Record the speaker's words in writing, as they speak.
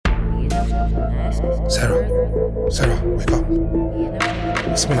Sarah, wake up.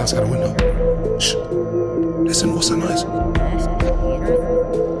 There's someone outside the window. Shh. Listen, what's that noise?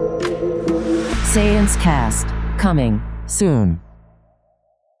 SeanceCast, coming soon.